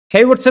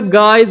Hey, what's up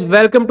guys,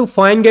 welcome to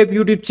FineGap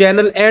YouTube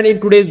channel, and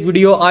in today's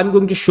video I'm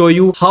going to show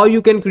you how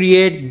you can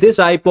create this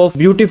type of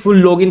beautiful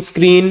login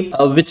screen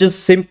which is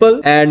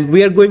simple, and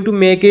we are going to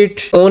make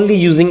it only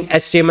using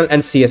HTML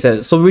and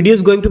CSS. So video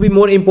is going to be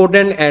more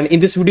important, and in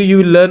this video you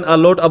will learn a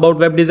lot about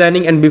web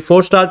designing. And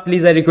before start,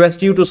 please I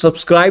request you to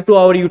subscribe to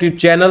our YouTube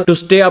channel to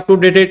stay up to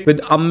date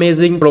with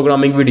amazing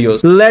programming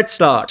videos. Let's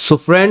start. So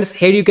friends,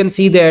 here you can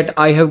see that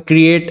I have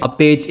created a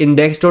page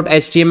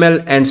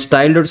index.html and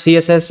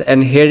style.css,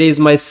 and here is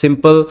my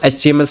simple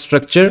HTML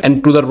structure,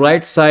 and to the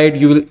right side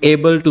you will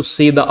able to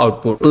see the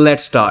output.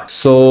 Let's start.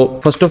 So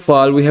first of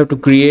all, we have to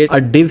create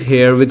a div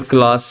here with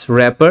class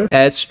wrapper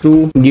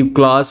h2, give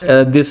class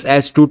this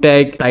h2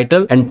 tag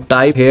title and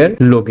type here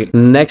login.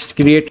 Next,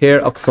 create here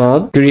a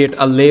form, create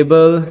a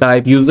label,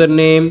 type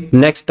username.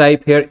 Next,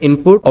 type here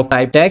input of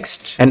type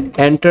text and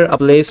enter a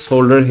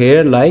placeholder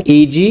here like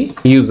eg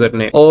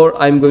username,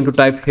 or I'm going to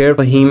type here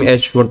Fahim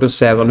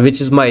h127,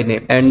 which is my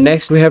name. And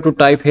next we have to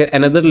type here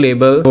another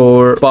label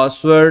for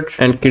password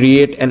and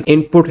create an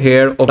input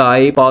here of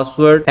type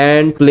password,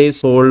 and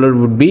placeholder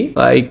would be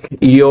like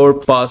your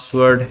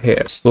password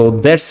here. So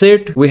that's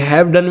it, we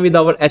have done with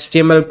our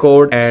HTML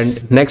code.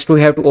 And next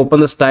we have to open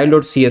the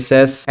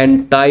style.css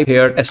and type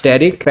here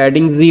asterisk,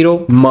 padding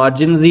 0,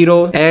 margin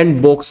 0,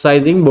 and box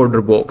sizing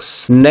border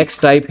box. Next,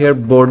 type here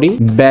body,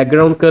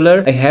 background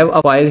color. I have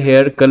a file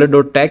here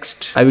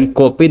color.txt. I will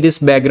copy this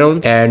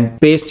background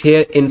and paste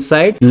here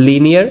inside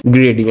linear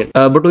gradient,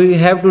 but we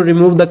have to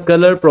remove the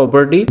color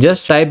property.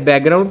 Just type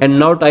background and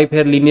now type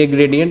here linear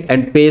gradient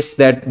and paste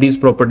these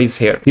properties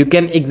here. You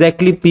can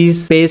exactly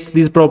paste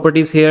these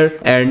properties here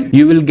and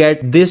you will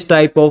get this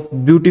type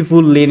of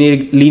beautiful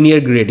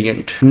linear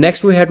gradient.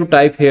 Next we have to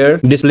type here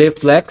display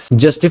flex,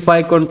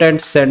 justify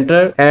content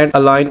center, and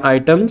align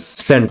items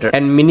center,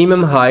 and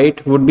minimum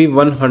height would be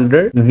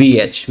 100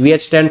 vh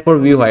stand for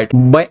view height.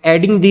 By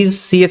adding these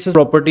CSS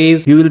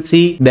properties, you will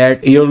see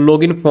that your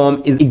login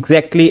form is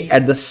exactly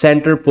at the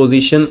center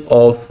position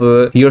of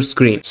your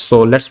screen. So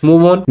let's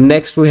move on.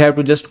 Next we have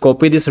to just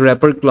copy this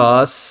wrapper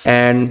class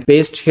and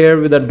paste here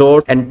with a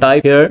dot and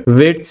type here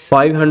width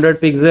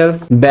 500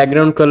 pixel,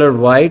 background color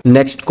white.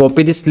 Next,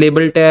 copy this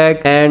label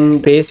tag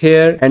and paste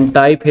here and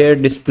type here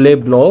display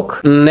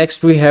block.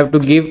 Next we have to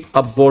give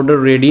a border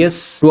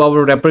radius to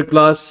our wrapper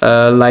class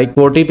like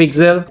 40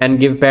 pixel, and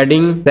give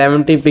padding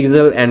 70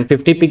 pixel and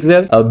 50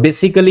 pixel.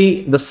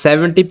 Basically the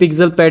 70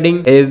 pixel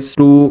padding is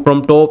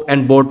from top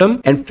and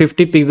bottom, and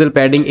 50 pixel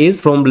padding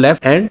is from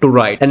left and to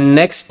right. And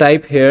next,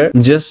 type here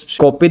just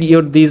copy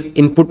these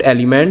input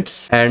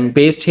elements and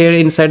paste here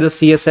inside the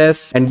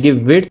CSS and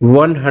give width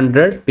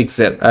 100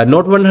 pixel,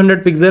 not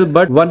 100 pixel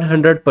but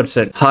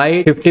 100%,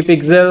 height 50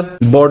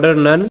 pixel, border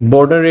none,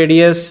 border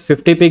radius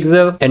 50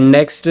 pixel. And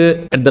next,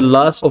 at the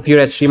last of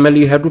your HTML,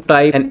 you have to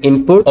type an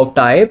input of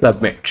type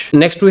submit.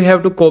 Next we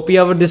have to copy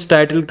our this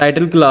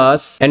title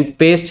class and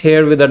paste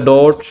here with a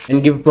dot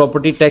and give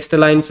property text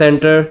align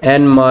center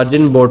and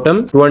margin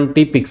bottom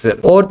 20 pixel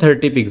or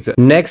 30 pixel.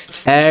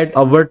 Next, add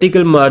a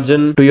vertical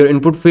margin to your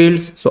input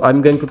fields. So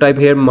I'm going to type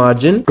here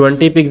margin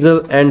 20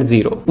 pixel and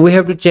 0. We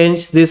have to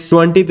change this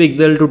 20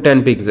 pixel to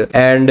 10 pixel.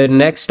 And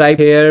next, type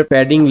here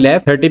padding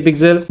left 30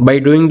 pixel. By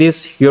doing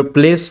this, your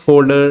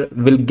placeholder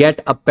will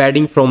get a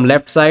padding from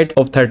left side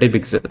of 30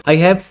 pixel. I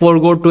have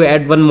forgot to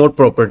add one more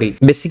property.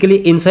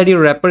 Basically, inside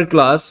your wrapper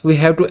class, we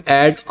have to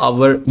add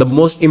the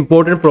most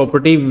important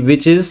property,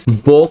 which is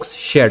box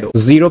shadow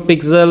 0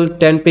 pixel,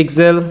 10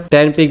 pixel,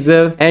 10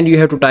 pixel, and you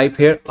have to type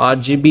here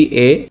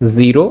RGBA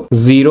 0,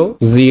 0,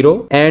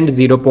 0, and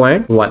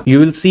 0.1. You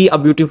will see a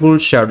beautiful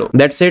shadow.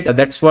 That's it.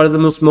 That's what the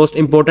most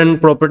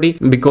important property,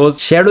 because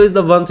shadow is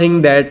the one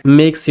thing that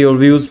makes your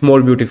views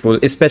more beautiful,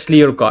 especially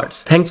your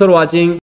cards. Thanks for watching.